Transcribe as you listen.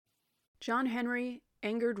John Henry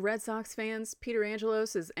angered Red Sox fans. Peter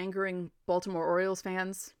Angelos is angering Baltimore Orioles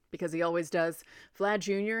fans, because he always does. Vlad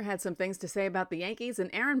Jr. had some things to say about the Yankees,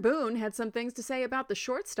 and Aaron Boone had some things to say about the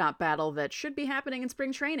shortstop battle that should be happening in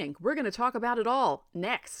spring training. We're going to talk about it all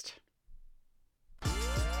next.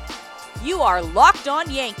 You are Locked On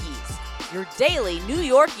Yankees, your daily New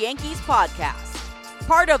York Yankees podcast.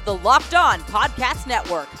 Part of the Locked On Podcast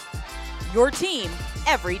Network, your team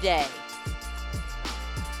every day.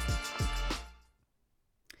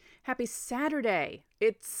 Happy Saturday.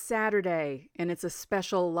 It's Saturday, and it's a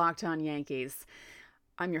special Locked On Yankees.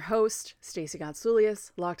 I'm your host, Stacey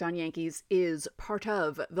Gotsoulias. Locked On Yankees is part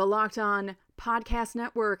of the Locked On Podcast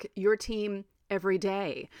Network, your team every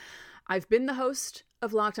day. I've been the host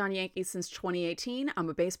of Locked On Yankees since 2018. I'm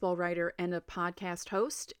a baseball writer and a podcast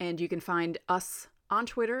host, and you can find us on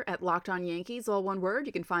Twitter at Locked On Yankees, all one word.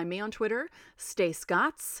 You can find me on Twitter, Stace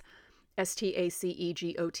Gotts.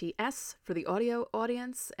 Stacegots for the audio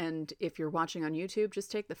audience. And if you're watching on YouTube,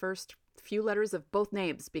 just take the first few letters of both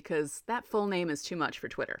names because that full name is too much for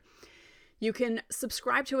Twitter. You can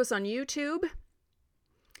subscribe to us on YouTube.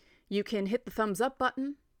 You can hit the thumbs up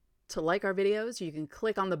button to like our videos. You can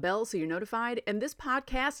click on the bell so you're notified. And this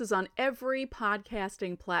podcast is on every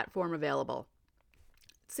podcasting platform available.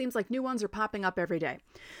 Seems like new ones are popping up every day.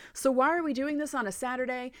 So why are we doing this on a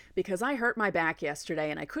Saturday? Because I hurt my back yesterday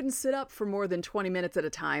and I couldn't sit up for more than 20 minutes at a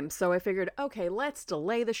time. So I figured, okay, let's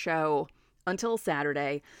delay the show until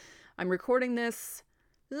Saturday. I'm recording this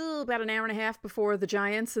about an hour and a half before the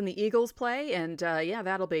Giants and the Eagles play. And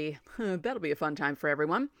that'll be a fun time for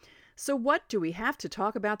everyone. So what do we have to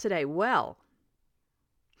talk about today? Well,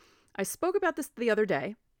 I spoke about this the other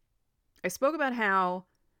day. I spoke about how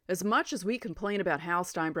as much as we complain about Hal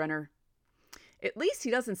Steinbrenner, at least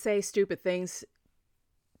he doesn't say stupid things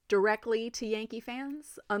directly to Yankee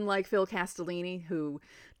fans, unlike Phil Castellini, who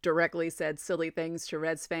directly said silly things to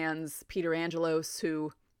Reds fans, Peter Angelos,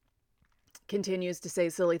 who continues to say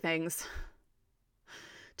silly things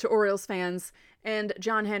to Orioles fans, and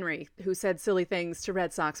John Henry, who said silly things to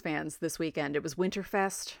Red Sox fans this weekend. It was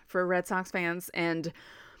Winterfest for Red Sox fans, and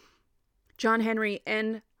John Henry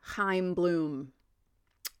and Chaim Bloom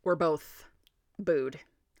were both booed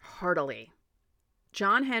heartily.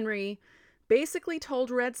 John Henry basically told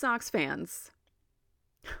Red Sox fans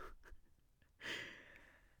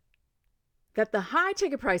that the high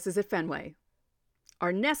ticket prices at Fenway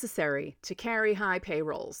are necessary to carry high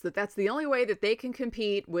payrolls, that's the only way that they can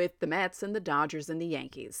compete with the Mets and the Dodgers and the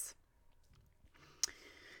Yankees.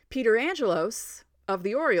 Peter Angelos of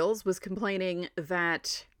the Orioles was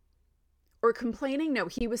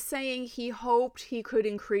he was saying he hoped he could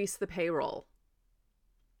increase the payroll.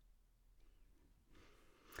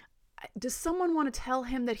 Does someone want to tell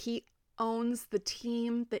him that he owns the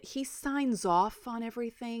team, that he signs off on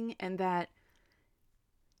everything, and that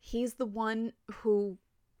he's the one who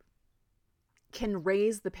can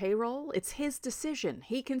raise the payroll? It's his decision.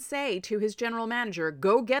 He can say to his general manager,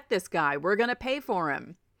 go get this guy. We're going to pay for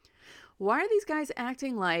him. Why are these guys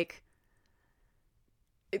acting like...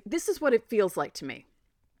 This is what it feels like to me.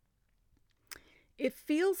 It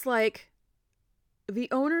feels like the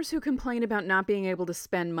owners who complain about not being able to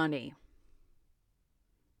spend money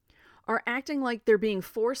are acting like they're being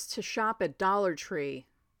forced to shop at Dollar Tree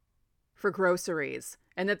for groceries,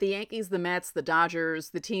 and that the Yankees, the Mets, the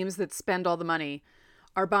Dodgers, the teams that spend all the money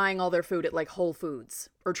are buying all their food at like Whole Foods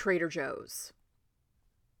or Trader Joe's.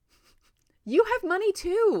 You have money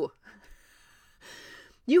too.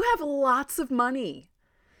 You have lots of money.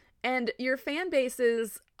 And your fan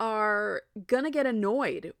bases are going to get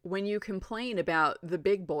annoyed when you complain about the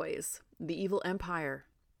big boys, the evil empire.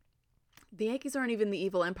 The Yankees aren't even the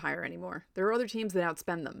evil empire anymore. There are other teams that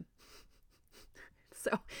outspend them.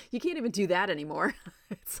 So you can't even do that anymore.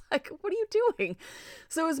 It's like, what are you doing?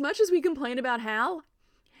 So as much as we complain about Hal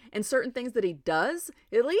and certain things that he does,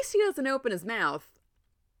 at least he doesn't open his mouth,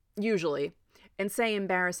 usually, and say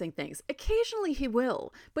embarrassing things. Occasionally he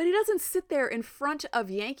will, but he doesn't sit there in front of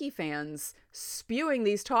Yankee fans spewing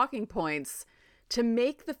these talking points to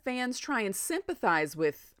make the fans try and sympathize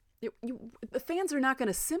with you. The fans are not going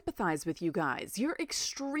to sympathize with you guys. You're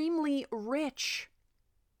extremely rich.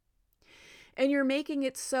 And you're making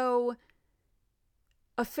it so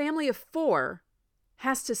a family of 4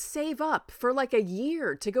 has to save up for like a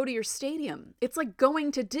year to go to your stadium. It's like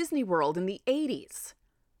going to Disney World in the 80s.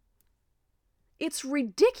 It's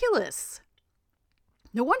ridiculous.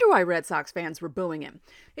 No wonder why Red Sox fans were booing him.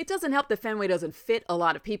 It doesn't help that Fenway doesn't fit a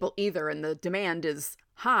lot of people either, and the demand is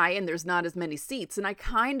high and there's not as many seats, and I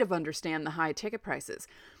kind of understand the high ticket prices.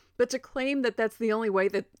 But to claim that that's the only way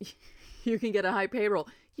that you can get a high payroll,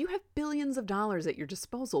 You have billions of dollars at your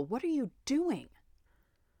disposal. What are you doing?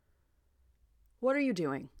 What are you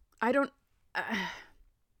doing? I don't...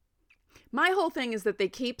 My whole thing is that they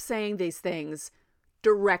keep saying these things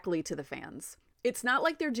directly to the fans. It's not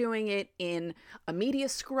like they're doing it in a media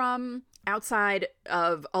scrum outside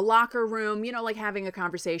of a locker room, you know, like having a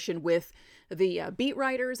conversation with the beat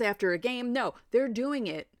writers after a game. No, they're doing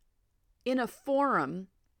it in a forum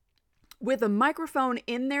with a microphone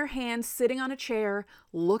in their hand, sitting on a chair,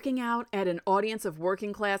 looking out at an audience of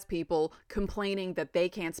working class people complaining that they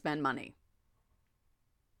can't spend money.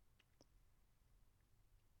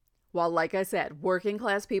 While, like I said, working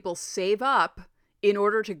class people save up in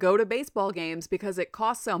order to go to baseball games because it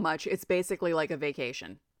costs so much, it's basically like a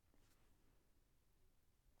vacation.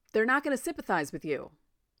 They're not going to sympathize with you.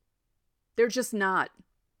 They're just not.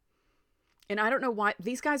 And I don't know why.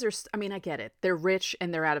 These guys are, I mean, I get it. They're rich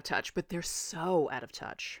and they're out of touch, but they're so out of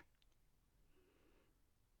touch.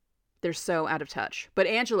 They're so out of touch. But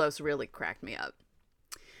Angelos really cracked me up.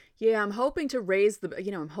 Yeah, I'm hoping to raise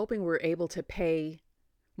I'm hoping we're able to pay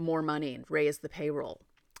more money and raise the payroll.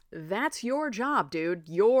 That's your job, dude.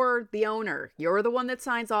 You're the owner. You're the one that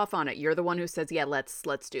signs off on it. You're the one who says, yeah, let's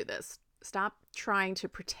do this. Stop trying to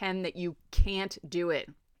pretend that you can't do it.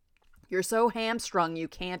 You're so hamstrung, you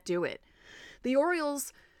can't do it. The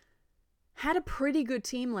Orioles had a pretty good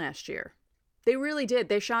team last year. They really did.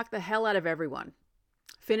 They shocked the hell out of everyone.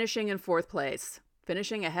 Finishing in 4th place,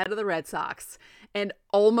 finishing ahead of the Red Sox, and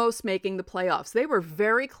almost making the playoffs. They were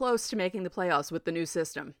very close to making the playoffs with the new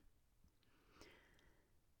system.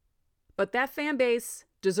 But that fan base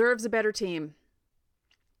deserves a better team.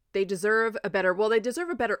 They deserve a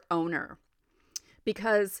better owner.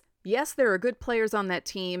 Because, yes, there are good players on that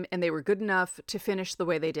team, and they were good enough to finish the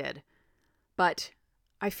way they did. But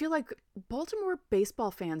I feel like Baltimore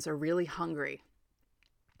baseball fans are really hungry.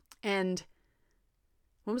 And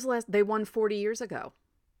when was the last? They won 40 years ago,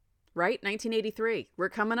 right? 1983. We're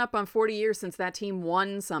coming up on 40 years since that team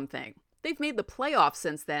won something. They've made the playoffs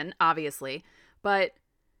since then, obviously, but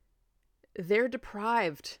they're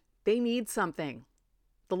deprived. They need something.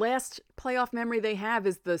 The last playoff memory they have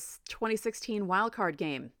is the 2016 wildcard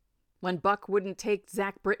game when Buck wouldn't take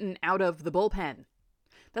Zach Britton out of the bullpen.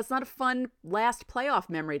 That's not a fun last playoff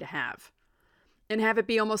memory to have. And have it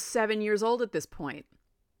be almost 7 years old at this point.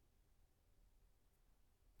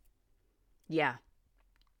 Yeah.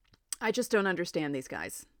 I just don't understand these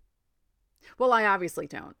guys. Well, I obviously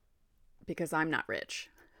don't. Because I'm not rich.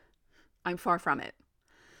 I'm far from it.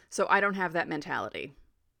 So I don't have that mentality.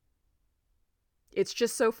 It's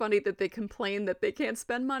just so funny that they complain that they can't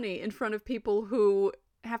spend money in front of people who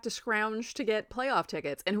have to scrounge to get playoff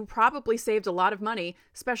tickets and who probably saved a lot of money,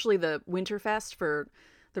 especially the Winterfest for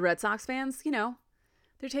the Red Sox fans. You know,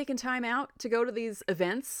 they're taking time out to go to these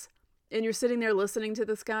events, and you're sitting there listening to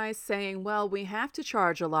this guy saying, well, we have to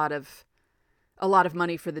charge a lot of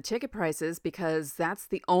money for the ticket prices because that's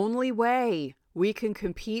the only way we can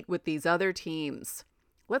compete with these other teams.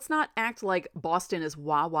 Let's not act like Boston is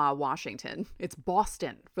Wawa, Washington. It's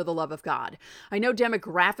Boston, for the love of God. I know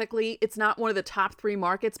demographically it's not one of the top 3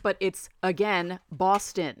 markets, but it's, again,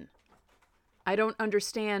 Boston. I don't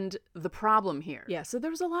understand the problem here. Yeah, so there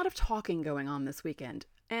was a lot of talking going on this weekend.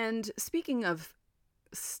 And speaking of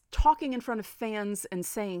talking in front of fans and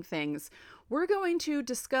saying things, we're going to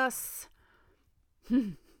discuss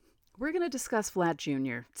Vlad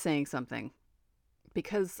Jr. saying something.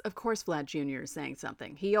 Because, of course, Vlad Jr. is saying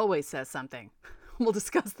something. He always says something. We'll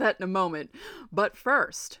discuss that in a moment. But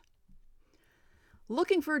first,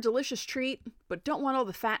 looking for a delicious treat, but don't want all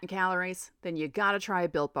the fat and calories? Then you gotta try a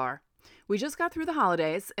Built Bar. We just got through the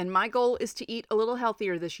holidays, and my goal is to eat a little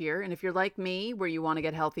healthier this year. And if you're like me, where you want to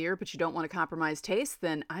get healthier, but you don't want to compromise taste,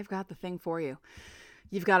 then I've got the thing for you.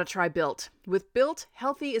 You've got to try Built. With Built,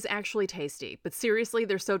 healthy is actually tasty. But seriously,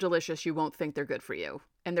 they're so delicious you won't think they're good for you.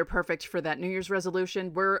 And they're perfect for that New Year's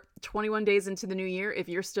resolution. We're 21 days into the new year. If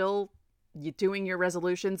you're still doing your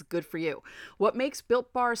resolutions, good for you. What makes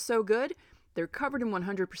Built Bars so good? They're covered in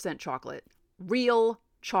 100% chocolate. Real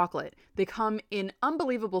chocolate. They come in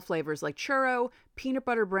unbelievable flavors like churro, peanut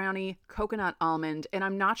butter brownie, coconut almond, and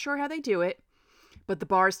I'm not sure how they do it, but the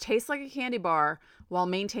bars taste like a candy bar while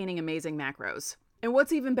maintaining amazing macros. And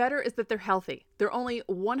what's even better is that they're healthy. They're only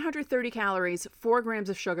 130 calories, 4 grams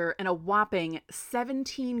of sugar, and a whopping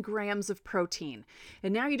 17 grams of protein.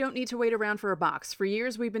 And now you don't need to wait around for a box. For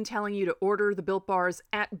years, we've been telling you to order the Built Bars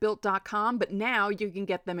at Built.com, but now you can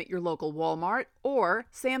get them at your local Walmart or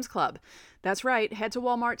Sam's Club. That's right. Head to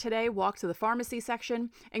Walmart today, walk to the pharmacy section,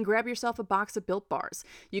 and grab yourself a box of Built Bars.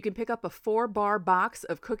 You can pick up a 4-bar box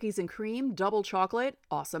of cookies and cream, double chocolate,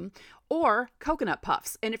 awesome, or coconut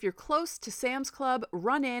puffs. And if you're close to Sam's Club,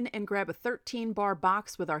 run in and grab a 13-bar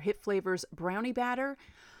box with our hit flavors brownie batter.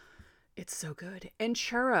 It's so good. And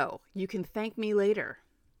churro. You can thank me later.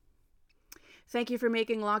 Thank you for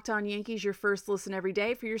making Locked On Yankees your first listen every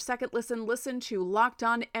day. For your second listen, listen to Locked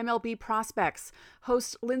On MLB Prospects.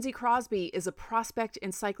 Host Lindsey Crosby is a prospect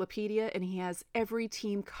encyclopedia, and he has every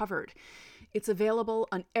team covered. It's available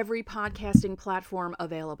on every podcasting platform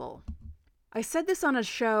available. I said this on a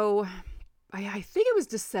show, I think it was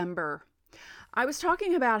December. I was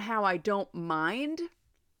talking about how I don't mind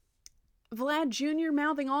Vlad Jr.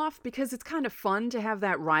 mouthing off because it's kind of fun to have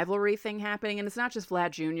that rivalry thing happening, and it's not just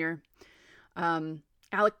Vlad Jr.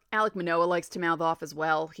 Alek Manoah likes to mouth off as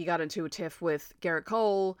well. He got into a tiff with Garrett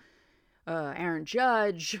Cole, Aaron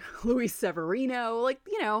Judge, Luis Severino. Like,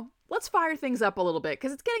 let's fire things up a little bit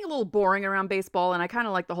because it's getting a little boring around baseball, and I kind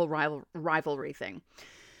of like the whole rivalry thing.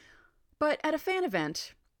 But at a fan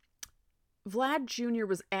event, Vlad Jr.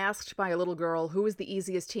 was asked by a little girl who was the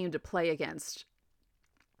easiest team to play against.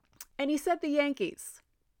 And he said the Yankees.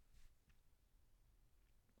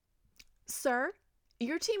 Sir,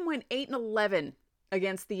 your team went 8-11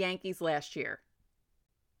 against the Yankees last year.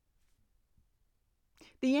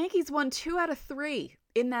 The Yankees won 2 out of 3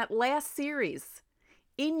 in that last series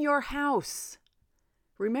in your house.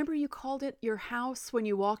 Remember you called it your house when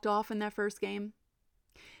you walked off in that first game?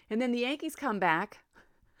 And then the Yankees come back,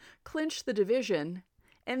 clinch the division,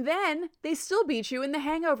 and then they still beat you in the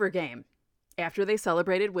hangover game after they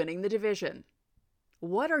celebrated winning the division.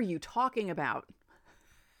 What are you talking about?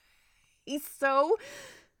 He's so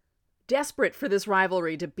desperate for this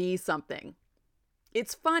rivalry to be something.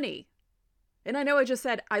 It's funny. And I know I just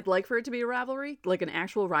said I'd like for it to be a rivalry, like an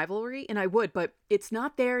actual rivalry, and I would, but it's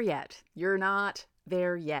not there yet. You're not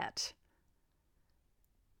there yet.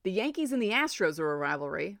 The Yankees and the Astros are a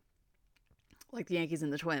rivalry, like the Yankees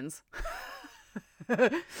and the Twins.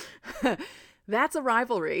 That's a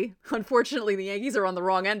rivalry. Unfortunately, the Yankees are on the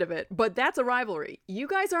wrong end of it, but that's a rivalry. You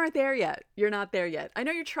guys aren't there yet. You're not there yet. I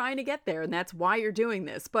know you're trying to get there, and that's why you're doing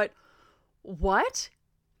this, but what?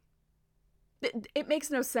 It makes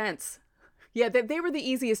no sense. Yeah, they were the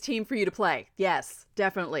easiest team for you to play. Yes,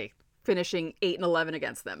 definitely. Finishing 8-11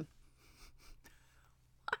 against them.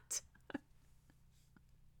 What?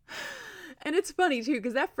 And it's funny, too,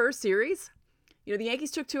 because that first series, the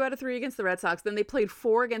Yankees took 2 out of 3 against the Red Sox. Then they played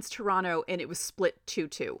 4 against Toronto, and it was split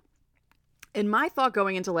 2-2. And my thought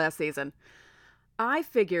going into last season, I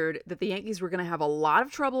figured that the Yankees were going to have a lot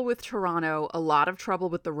of trouble with Toronto, a lot of trouble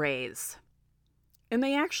with the Rays. And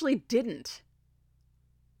they actually didn't.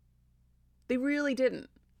 They really didn't.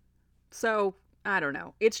 So, I don't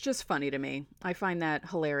know. It's just funny to me. I find that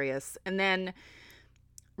hilarious. And then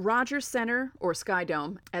Rogers Center, or Sky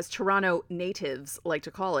Dome, as Toronto natives like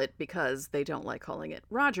to call it because they don't like calling it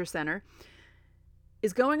Rogers Center,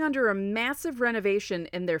 is going under a massive renovation,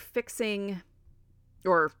 and they're fixing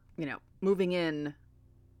or, moving in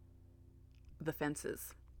the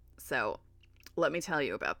fences. So let me tell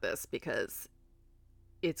you about this because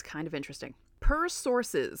it's kind of interesting. Per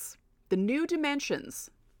sources, the new dimensions,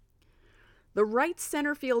 the right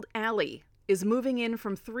center field alley is moving in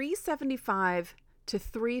from 375 to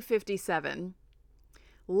 357.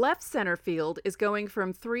 Left center field is going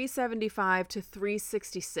from 375 to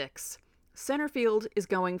 366. Center field is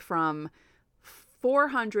going from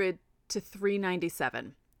 400 to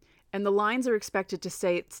 397. And the lines are expected to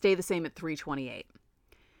stay the same at 328.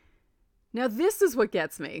 Now, this is what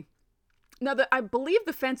gets me. Now, I believe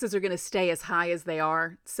the fences are going to stay as high as they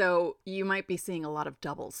are, so you might be seeing a lot of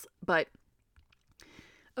doubles. But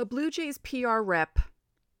a Blue Jays PR rep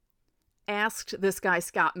asked this guy,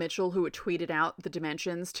 Scott Mitchell, who had tweeted out the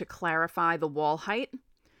dimensions, to clarify the wall height,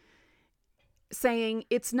 saying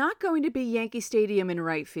it's not going to be Yankee Stadium in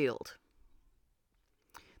right field.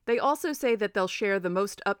 They also say that they'll share the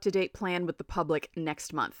most up-to-date plan with the public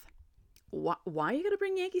next month. Why are you going to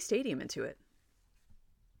bring Yankee Stadium into it?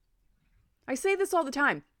 I say this all the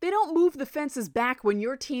time. They don't move the fences back when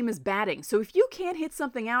your team is batting. So if you can't hit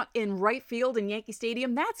something out in right field in Yankee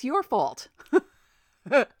Stadium, that's your fault.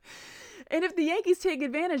 And if the Yankees take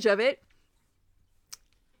advantage of it,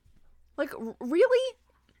 like, really?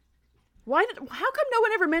 How come no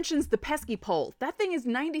one ever mentions the pesky pole? That thing is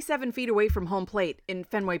 97 feet away from home plate in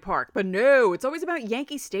Fenway Park. But no, it's always about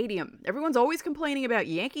Yankee Stadium. Everyone's always complaining about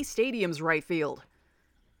Yankee Stadium's right field.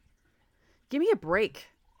 Give me a break.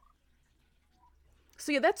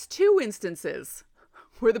 So yeah, that's 2 instances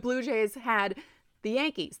where the Blue Jays had The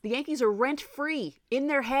Yankees are rent-free in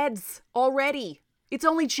their heads already. It's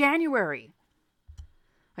only January.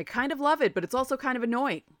 I kind of love it, but it's also kind of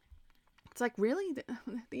annoying. It's like, really?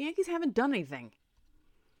 The Yankees haven't done anything.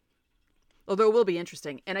 Although it will be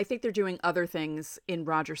interesting. And I think they're doing other things in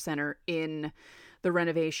Rogers Center in the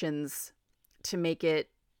renovations to make it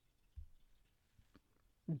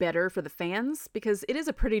better for the fans, because it is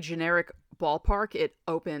a pretty generic ballpark. It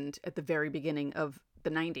opened at the very beginning of the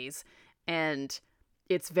 90s, and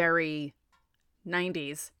it's very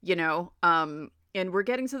 90s, you know? And we're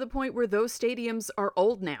getting to the point where those stadiums are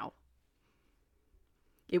old now.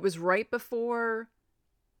 It was right before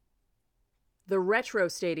the retro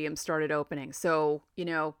stadium started opening. So, you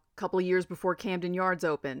know, a couple of years before Camden Yards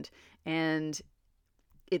opened. And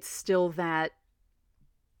it's still that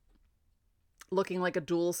looking like a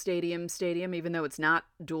dual stadium, even though it's not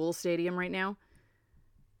dual stadium right now.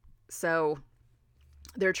 So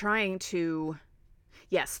they're trying to,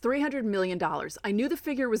 yes, $300 million. I knew the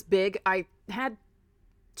figure was big. I had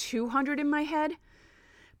 200 in my head,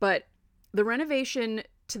 but the renovation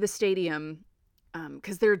to the stadium,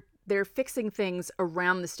 because they're fixing things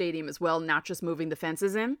around the stadium as well, not just moving the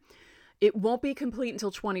fences in. It won't be complete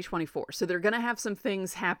until 2024. So they're going to have some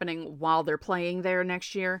things happening while they're playing there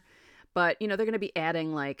next year. But, you know, they're going to be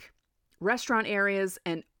adding like restaurant areas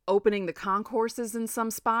and opening the concourses in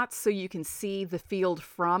some spots so you can see the field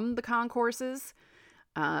from the concourses,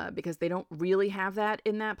 because they don't really have that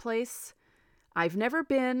in that place. I've never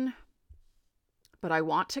been, but I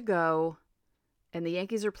want to go. And the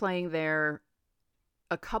Yankees are playing there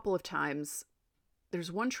a couple of times.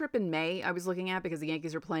 There's one trip in May I was looking at because the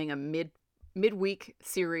Yankees are playing a midweek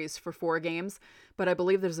series for 4 games, but I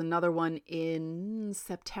believe there's another one in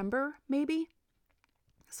September, maybe.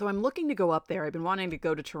 So I'm looking to go up there. I've been wanting to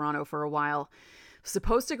go to Toronto for a while.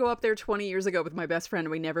 Supposed to go up there 20 years ago with my best friend.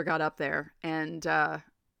 We never got up there. And I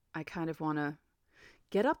kind of want to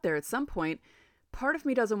get up there at some point. Part of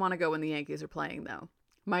me doesn't want to go when the Yankees are playing, though.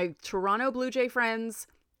 My Toronto Blue Jay friends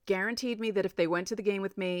guaranteed me that if they went to the game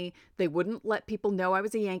with me, they wouldn't let people know I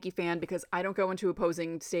was a Yankee fan, because I don't go into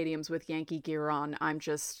opposing stadiums with Yankee gear on.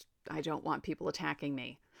 I don't want people attacking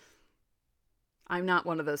me. I'm not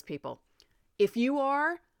one of those people. If you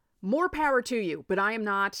are, more power to you, but I am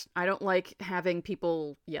not. I don't like having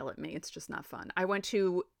people yell at me. It's just not fun. I went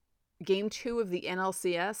to game 2 of the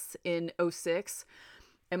NLCS in 2006.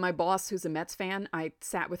 And my boss, who's a Mets fan, I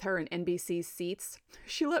sat with her in NBC seats.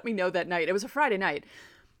 She let me know that night. It was a Friday night.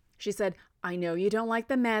 She said, I know you don't like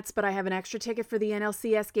the Mets, but I have an extra ticket for the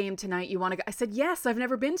NLCS game tonight. You want to go? I said, yes, I've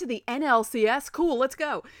never been to the NLCS. Cool, let's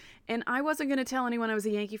go. And I wasn't going to tell anyone I was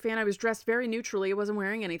a Yankee fan. I was dressed very neutrally. I wasn't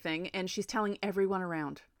wearing anything. And she's telling everyone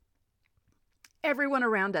around. Everyone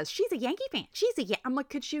around us, she's a Yankee fan. I'm like,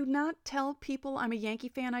 could you not tell people I'm a Yankee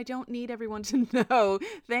fan? I don't need everyone to know.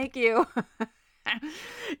 Thank you.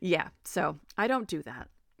 Yeah, so I don't do that.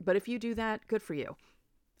 But if you do that, good for you.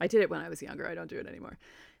 I did it when I was younger. I don't do it anymore.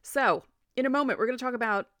 So in a moment, we're going to talk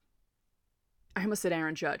about, I almost said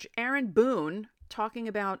Aaron Judge, Aaron Boone, talking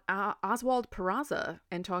about Oswald Peraza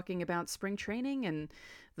and talking about spring training and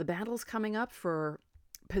the battles coming up for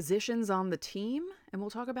positions on the team. And we'll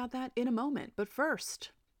talk about that in a moment. But first,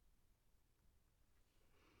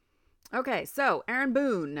 okay, so Aaron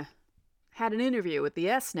Boone had an interview with the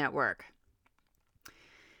S Network.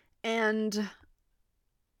 And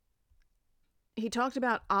he talked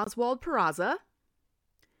about Oswald Peraza.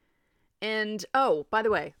 And, oh, by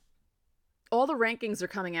the way, all the rankings are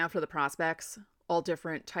coming out for the prospects, all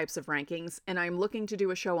different types of rankings. And I'm looking to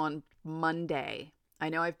do a show on Monday. I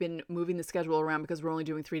know I've been moving the schedule around because we're only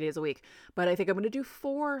doing 3 days a week. But I think I'm going to do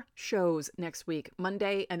 4 shows next week,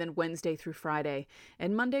 Monday and then Wednesday through Friday.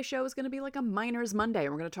 And Monday's show is going to be like a Minors Monday.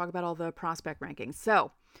 And we're going to talk about all the prospect rankings.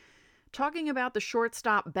 So, talking about the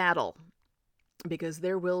shortstop battle, because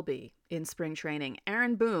there will be in spring training,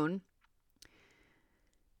 Aaron Boone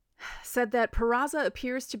said that Peraza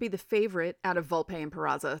appears to be the favorite out of Volpe and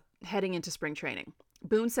Peraza heading into spring training.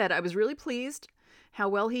 Boone said, I was really pleased how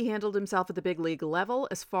well he handled himself at the big league level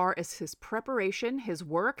as far as his preparation, his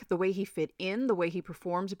work, the way he fit in, the way he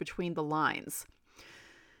performed between the lines.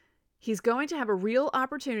 He's going to have a real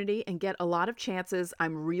opportunity and get a lot of chances.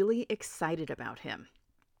 I'm really excited about him.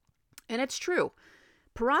 And it's true.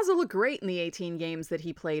 Peraza looked great in the 18 games that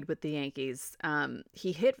he played with the Yankees.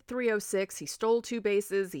 He hit .306, he stole 2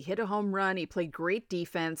 bases, he hit a home run, he played great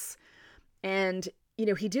defense. And, you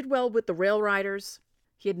know, he did well with the Rail Riders.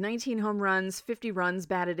 He had 19 home runs, 50 runs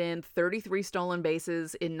batted in, 33 stolen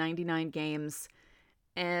bases in 99 games.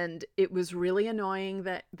 And it was really annoying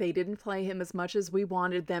that they didn't play him as much as we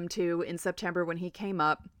wanted them to in September when he came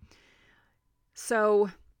up.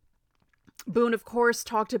 So Boone, of course,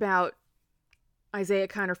 talked about Isaiah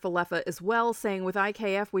Kiner-Falefa as well, saying with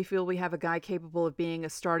IKF, we feel we have a guy capable of being a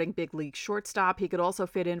starting big league shortstop. He could also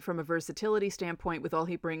fit in from a versatility standpoint with all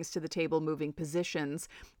he brings to the table moving positions,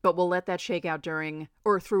 but we'll let that shake out during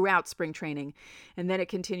or throughout spring training, and then it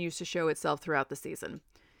continues to show itself throughout the season.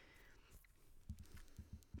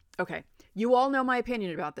 Okay, you all know my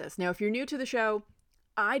opinion about this. Now, if you're new to the show,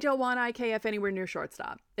 I don't want IKF anywhere near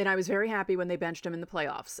shortstop. And I was very happy when they benched him in the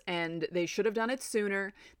playoffs. And they should have done it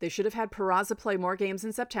sooner. They should have had Peraza play more games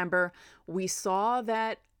in September. We saw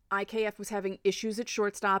that IKF was having issues at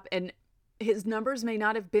shortstop, and his numbers may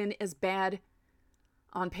not have been as bad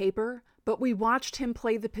on paper, but we watched him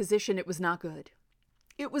play the position. It was not good.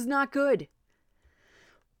 It was not good.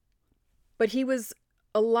 But he was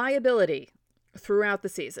a liability throughout the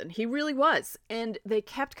season. He really was. And they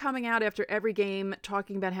kept coming out after every game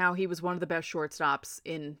talking about how he was one of the best shortstops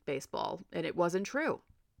in baseball. And it wasn't true.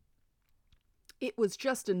 It was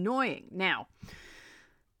just annoying. Now,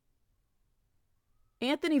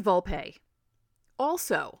 Anthony Volpe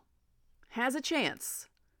also has a chance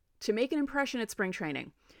to make an impression at spring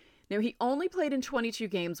training. Now, he only played in 22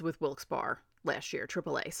 games with Wilkes-Barre last year,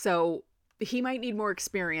 AAA. So he might need more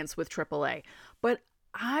experience with AAA. But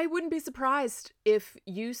I wouldn't be surprised if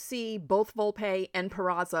you see both Volpe and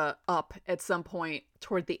Peraza up at some point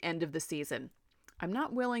toward the end of the season. I'm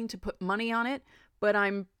not willing to put money on it, but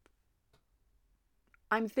I'm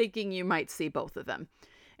thinking you might see both of them.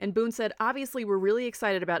 And Boone said, obviously, we're really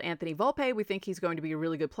excited about Anthony Volpe. We think he's going to be a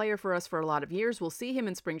really good player for us for a lot of years. We'll see him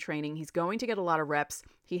in spring training. He's going to get a lot of reps.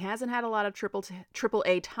 He hasn't had a lot of triple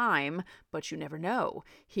A time, but you never know.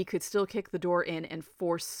 He could still kick the door in and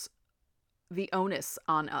force the onus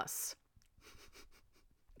on us.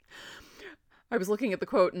 I was looking at the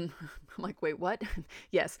quote and I'm like, wait, what?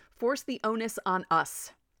 Yes, force the onus on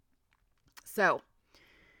us. So,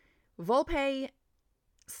 Volpe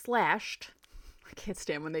slashed, I can't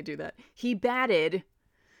stand when they do that. He batted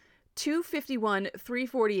 .251,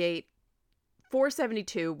 .348,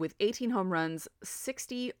 .472 with 18 home runs,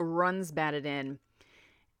 60 runs batted in,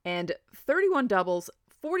 and 31 doubles,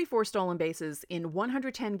 44 stolen bases in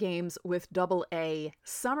 110 games with Double-A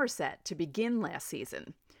Somerset to begin last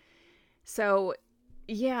season. So,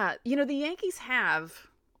 yeah, the Yankees have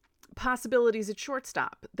possibilities at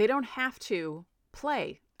shortstop. They don't have to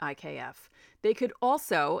play IKF. They could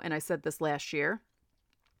also, and I said this last year,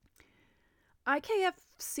 IKF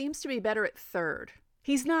seems to be better at third.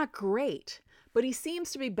 He's not great, but he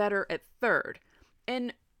seems to be better at third.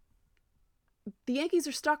 And the Yankees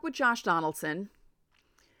are stuck with Josh Donaldson.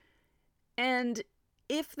 And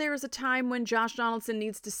if there's a time when Josh Donaldson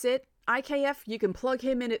needs to sit, IKF, you can plug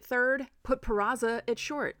him in at third, put Peraza at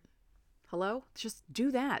short. Hello? Just do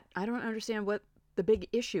that. I don't understand what the big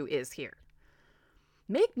issue is here.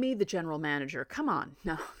 Make me the general manager. Come on.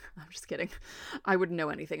 No, I'm just kidding. I wouldn't know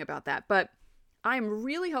anything about that. But I'm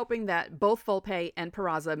really hoping that both Volpe and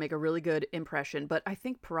Peraza make a really good impression. But I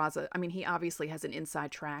think Peraza, he obviously has an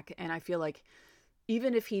inside track. And I feel like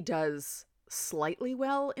even if he does slightly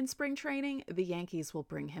well in spring training, the Yankees will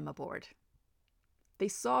bring him aboard. They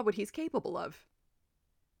saw what he's capable of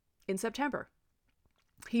in September.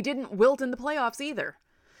 He didn't wilt in the playoffs either.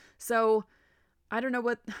 So I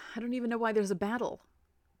don't even know why there's a battle.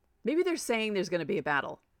 Maybe they're saying there's going to be a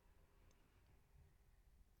battle,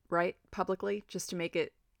 right? Publicly, just to make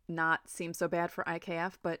it not seem so bad for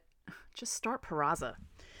IKF, but just start Peraza.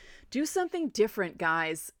 Do something different,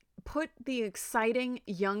 guys. Put the exciting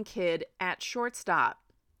young kid at shortstop.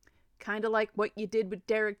 Kind of like what you did with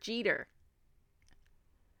Derek Jeter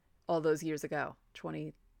all those years ago,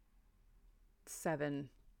 27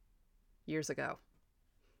 years ago.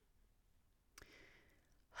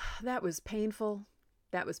 That was painful.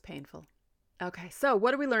 That was painful. Okay, so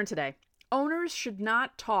what did we learn today? Owners should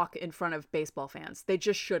not talk in front of baseball fans. They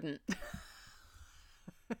just shouldn't.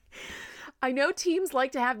 I know teams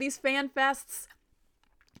like to have these fan fests.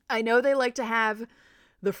 I know they like to have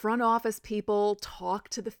the front office people talk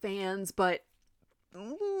to the fans, but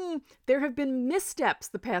there have been missteps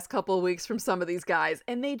the past couple of weeks from some of these guys,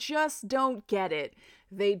 and they just don't get it.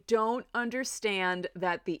 They don't understand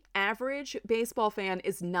that the average baseball fan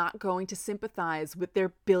is not going to sympathize with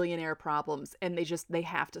their billionaire problems, and they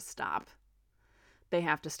have to stop. They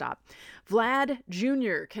have to stop. Vlad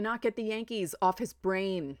Jr. cannot get the Yankees off his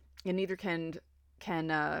brain, and neither can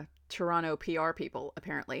Toronto PR people,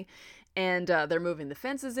 apparently. And they're moving the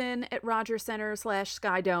fences in at Rogers Center /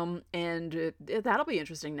 Skydome, and that'll be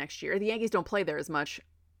interesting next year. The Yankees don't play there as much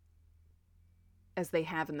as they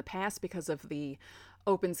have in the past because of the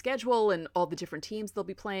open schedule and all the different teams they'll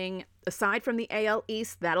be playing. Aside from the AL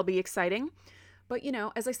East, that'll be exciting. But,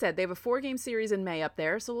 as I said, they have a 4-game series in May up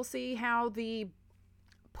there, so we'll see how the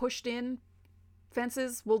pushed in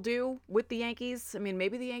fences will do with the Yankees. I mean,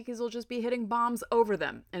 maybe the Yankees will just be hitting bombs over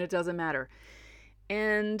them, and it doesn't matter.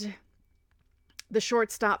 And the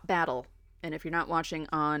shortstop battle. And if you're not watching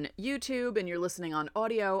on YouTube and you're listening on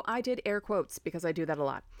audio, I did air quotes because I do that a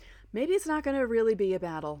lot. Maybe it's not going to really be a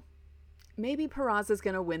battle. Maybe Peraza's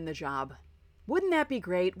going to win the job. Wouldn't that be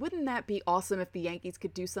great? Wouldn't that be awesome if the Yankees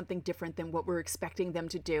could do something different than what we're expecting them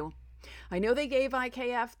to do? I know they gave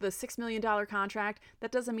IKF the $6 million contract.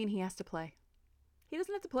 That doesn't mean he has to play. He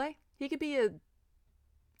doesn't have to play. He could be a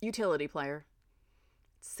utility player.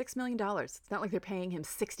 It's $6 million. It's not like they're paying him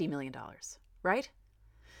 $60 million, right?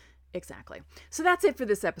 Exactly. So that's it for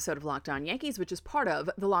this episode of Locked On Yankees, which is part of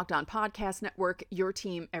the Locked On Podcast Network, your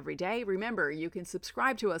team every day. Remember, you can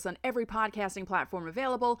subscribe to us on every podcasting platform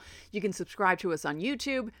available. You can subscribe to us on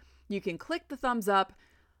YouTube. You can click the thumbs up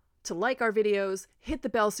to like our videos, hit the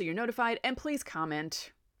bell so you're notified, and please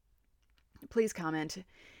comment. Please comment.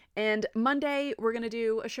 And Monday, we're going to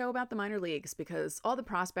do a show about the minor leagues because all the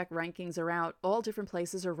prospect rankings are out. All different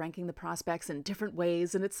places are ranking the prospects in different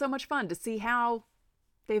ways, and it's so much fun to see how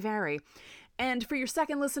they vary. And for your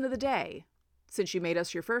second listen of the day, since you made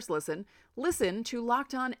us your first listen to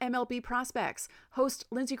Locked On MLB Prospects. Host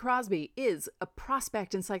Lindsey Crosby is a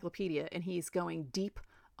prospect encyclopedia, and he's going deep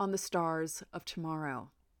on the stars of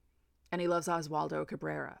tomorrow. And he loves Oswaldo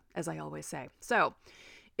Cabrera, as I always say. So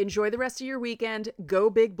enjoy the rest of your weekend. Go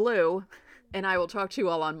Big Blue. And I will talk to you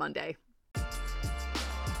all on Monday.